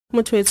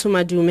Motho e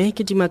madume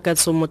ke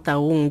Dimakatso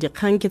Motaung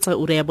Dikgang ke tsa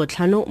ura ya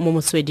Botlhano mo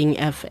motsweding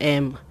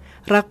FM.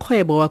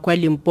 Rakgwebo wa kwa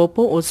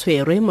Limpopo o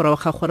tshwerwe morago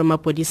ga gore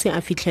mapodisi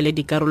a fitlhele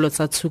dikarolo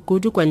tsa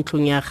tshukudu kwa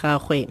ntlong ya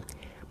gagwe.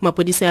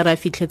 Mapodisi a re a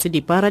fitlhetse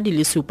dipara di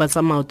le 7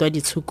 tsa maoto a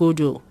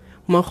ditshukudu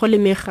mmogo le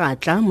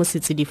megatla mo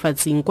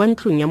setsidifatsing kwa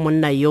ntlong ya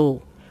monna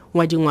yo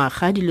wa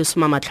dingwaga di le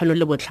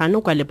 55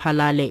 kwa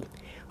Lephalale.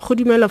 Go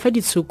dumelwa fa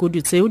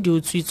ditshukudu tseo di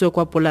utswitswe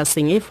kwa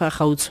polaseng e fa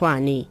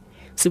gautshwane.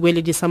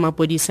 Sebueledi sa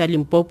mapodisi a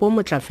Limpopo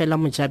Motlafela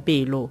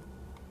Mojapelo.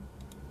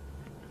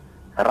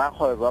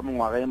 Rakgwebo wa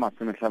mongwaga e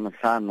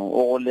 55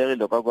 o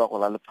golegile kwa go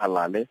la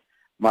Lephalale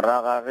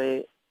morago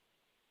ge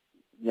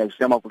ya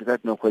tshia mapodisa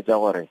tno khwetsa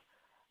gore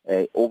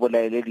o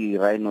bolaile di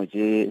rhino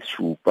tse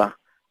 7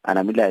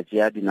 ana mila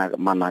tsia dina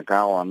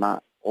manaka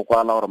ona o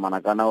kwala gore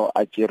manakana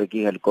a tshire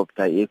ke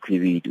helicopter e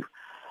khwibidu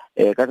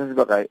ka se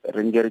baka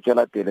re ngere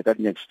tsela pele ka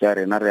next year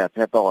rena re a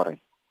tshepa gore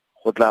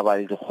go tla ba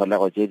le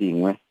dikgolego tse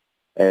dingwe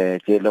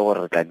tse le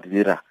gore re tla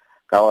dira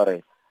ka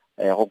gore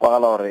go kwala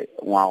gore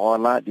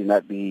ngwagola di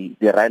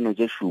rhino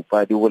tse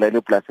 7 di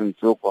bolaile plaseng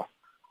tsoko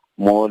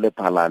mo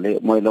Lephalale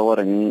mo ile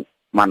gore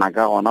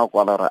manaka ona o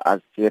kwala gore a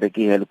tshire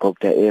ke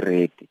helicopter e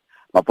rete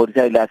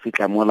mapodisa ile a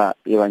fitla mola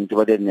e bantse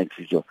ba di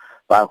nexijo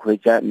ba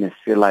khwetsa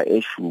mesela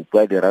e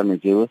 7 di rhino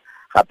tseo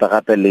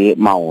gape le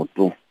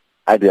maoto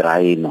a di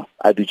rhino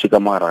a dutse ka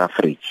mogare ga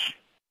fridge.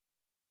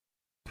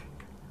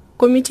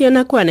 Komiti ya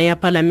nakwana ya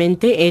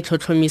Palamente e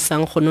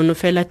tlhotlhomisang go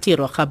nonofela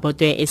tiro ga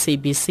boto ya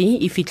SABC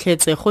e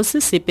fitlhetse go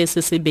se sepe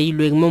se se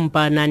beilweng mo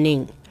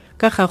mpaananeng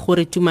ka ga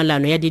gore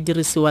tumalano ya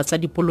didirisiwa tsa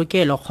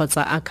dipolokelo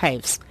kgotsa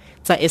archives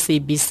tsa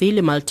SABC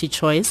le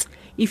multi-choice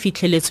e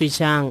fitlheletswe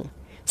jang.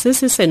 Se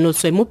se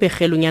senotswe mo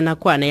pegelong ya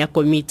nakwana ya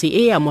komiti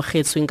e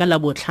amogetsweng ka la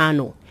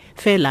Botlhano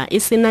fela e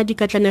sena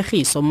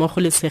dikatlanegiso mo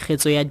go le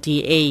tshegetso ya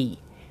DA.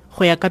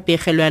 Go ya ka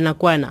pegelo ya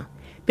nakwana,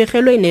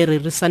 pegelo e ne re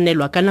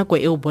risanelwa ka nako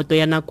eo boto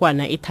ya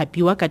nakwana e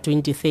thapiwa ka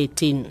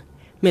 2013.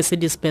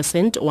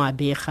 Mercedes% o a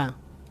bega.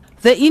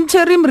 The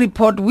interim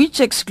report,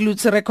 which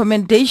excludes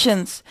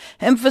recommendations,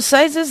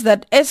 emphasizes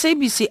that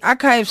SABC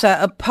archives are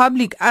a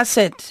public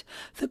asset.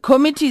 The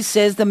committee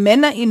says the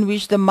manner in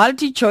which the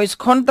multi-choice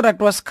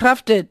contract was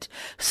crafted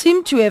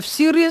seemed to have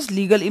serious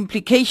legal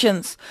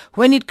implications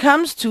when it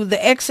comes to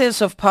the access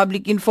of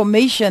public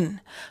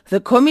information. The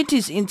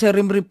committee's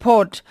interim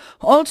report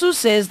also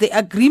says the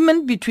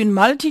agreement between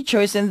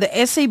multi-choice and the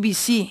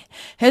SABC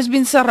has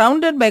been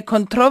surrounded by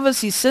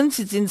controversy since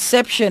its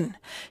inception.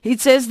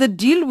 It says the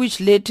deal which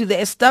led to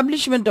the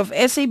establishment of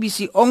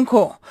SABC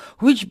Onco,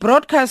 which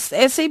broadcasts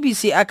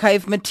SABC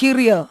archive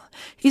material,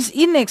 is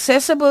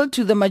inaccessible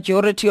to the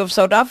majority of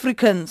South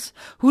Africans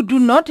who do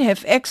not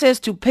have access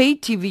to pay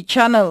TV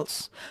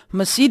channels.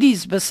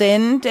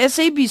 Mercedes%,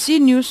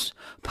 SABC News,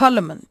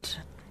 Parliament.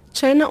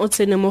 China o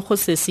tsene mo go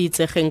se se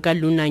itsegeng ka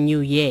Lunar New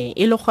Year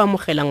e le go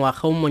amogela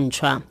ngwaga o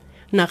montšhwa.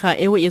 Naga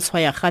eo e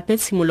tshwaya gape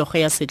tshimologo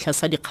ya setlha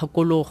sa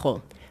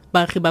dikgakologo.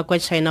 Baagi ba kwa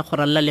China go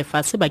ralla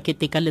lefatshe ba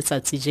keteka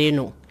letsatsi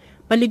jeno.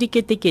 Ba le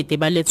diketekete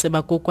ba letse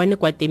ba kokwane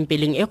kwa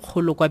tempeleng e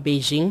kgolo kwa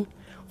Beijing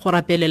go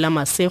rapelela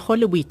masego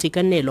le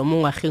boitekanelo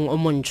mo ngwageng o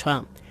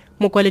montšhwa.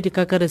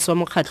 Mokwaledi-kakaretso wa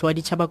mokgatlho wa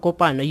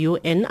ditšhabakopano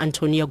UN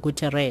Antonio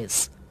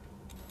Guterres.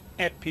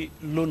 Happy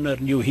Lunar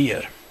New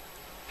Year.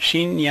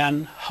 Xin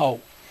Yan Hao.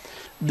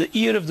 The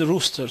Year of the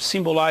Rooster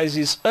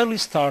symbolizes early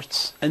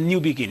starts and new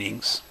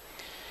beginnings.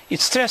 It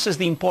stresses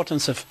the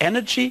importance of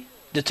energy,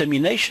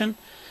 determination,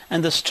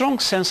 and a strong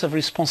sense of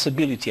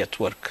responsibility at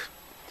work.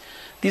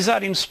 These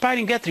are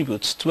inspiring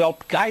attributes to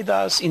help guide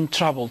us in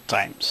troubled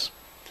times.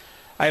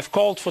 I have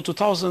called for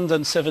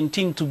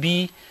 2017 to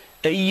be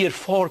a year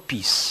for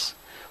peace.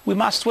 We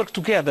must work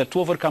together to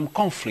overcome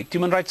conflict,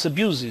 human rights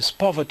abuses,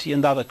 poverty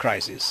and other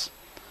crises.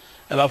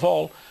 Above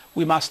all,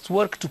 we must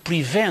work to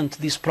prevent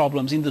these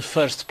problems in the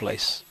first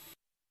place.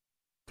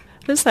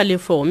 Re sa le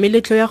fo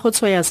meletlo ya go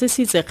tshoya se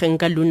se itsegeng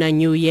ka Lunar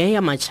New Year ya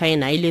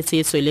ma-China e letse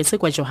e tsweletse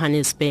kwa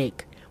Johannesburg.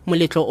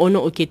 Moletlo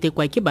ono o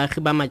ketekwa ke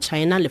baagi ba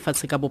ma-China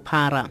lefatshe ka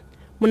bophara.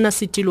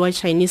 Monnasetilo wa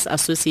Chinese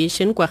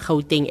Association kwa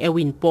Gauteng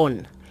Erwin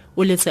Pon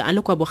o letse a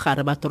le kwa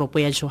bogare ba toropo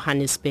ya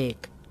Johannesburg.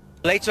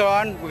 Later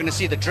on, we're going to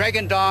see the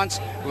dragon dance,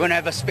 we're going to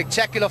have a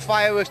spectacular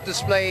fireworks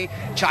display,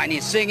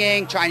 Chinese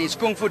singing, Chinese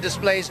kung fu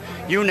displays,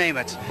 you name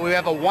it. We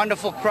have a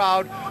wonderful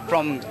crowd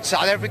from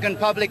South African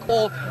public,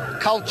 all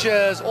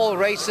cultures, all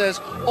races,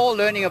 all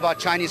learning about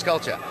Chinese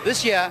culture.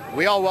 This year,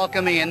 we are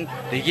welcoming in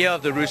the Year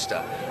of the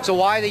Rooster. So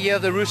why the Year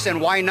of the Rooster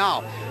and why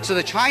now? So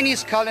the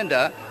Chinese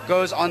calendar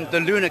goes on the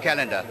lunar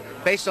calendar,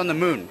 based on the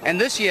moon.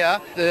 And this year,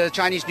 the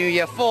Chinese New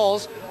Year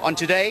falls on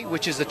today,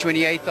 which is the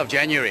 28th of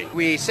January.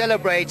 We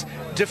celebrate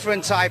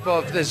different type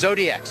of the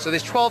zodiac. So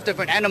there's 12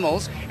 different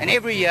animals, and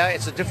every year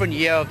it's a different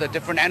year of the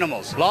different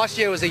animals. Last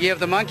year was the year of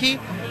the monkey,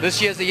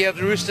 this year is the year of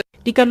the rooster.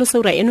 Dikarolo sa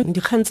ura eno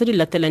dikgang tse di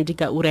latelang di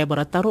ka ura ya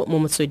borataro mo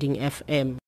motsweding FM.